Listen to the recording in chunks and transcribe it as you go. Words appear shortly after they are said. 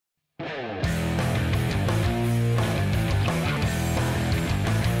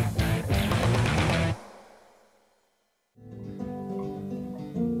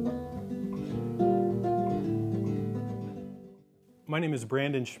My name is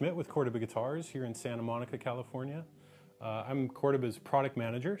Brandon Schmidt with Cordoba Guitars here in Santa Monica, California. I'm Cordoba's product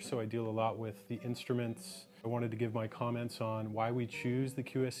manager, so I deal a lot with the instruments. I wanted to give my comments on why we choose the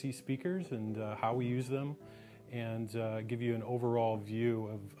QSC speakers and how we use them, and give you an overall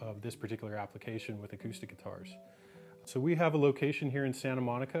view of this particular application with acoustic guitars. So we have a location here in Santa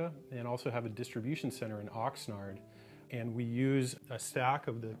Monica and also have a distribution center in Oxnard. And we use a stack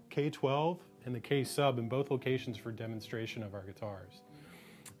of the K12 and the KSub in both locations for demonstration of our guitars.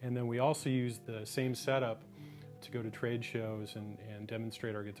 And then we also use the same setup to go to trade shows and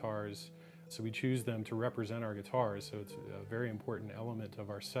demonstrate our guitars. So we choose them to represent our guitars, so it's a very important element of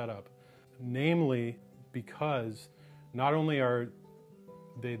our setup. Namely, because not only are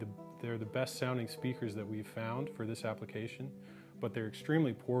they're the best sounding speakers that we've found for this application, but they're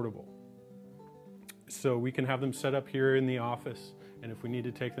extremely portable. So we can have them set up here in the office, and if we need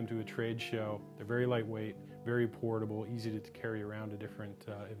to take them to a trade show, they're very lightweight, very portable, easy to carry around to different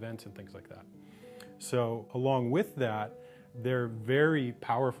events and things like that. So along with that, they're very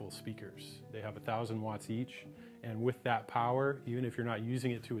powerful speakers. They have 1,000 watts each, and with that power, even if you're not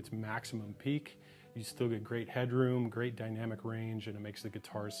using it to its maximum peak, you still get great headroom, great dynamic range, and it makes the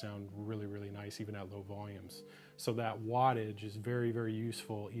guitars sound really, really nice even at low volumes. So that wattage is very, very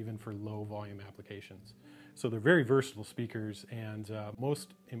useful even for low volume applications. So they're very versatile speakers, and most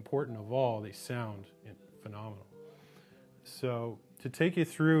important of all, they sound phenomenal. So to take you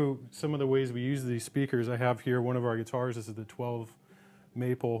through some of the ways we use these speakers, I have here one of our guitars. This is the 12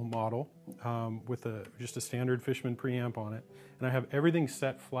 maple model with just a standard Fishman preamp on it, and I have everything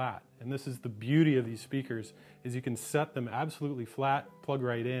set flat. And this is the beauty of these speakers, is you can set them absolutely flat, plug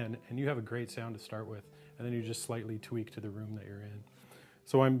right in, and you have a great sound to start with, and then you just slightly tweak to the room that you're in.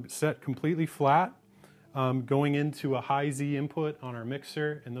 So I'm set completely flat, going into a high Z input on our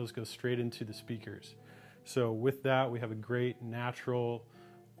mixer, and those go straight into the speakers. So with that, we have a great natural,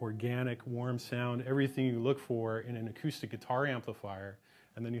 organic, warm sound, everything you look for in an acoustic guitar amplifier.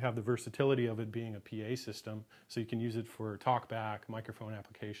 And then you have the versatility of it being a PA system, so you can use it for talkback, microphone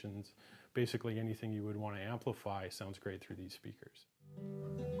applications. Basically anything you would want to amplify sounds great through these speakers.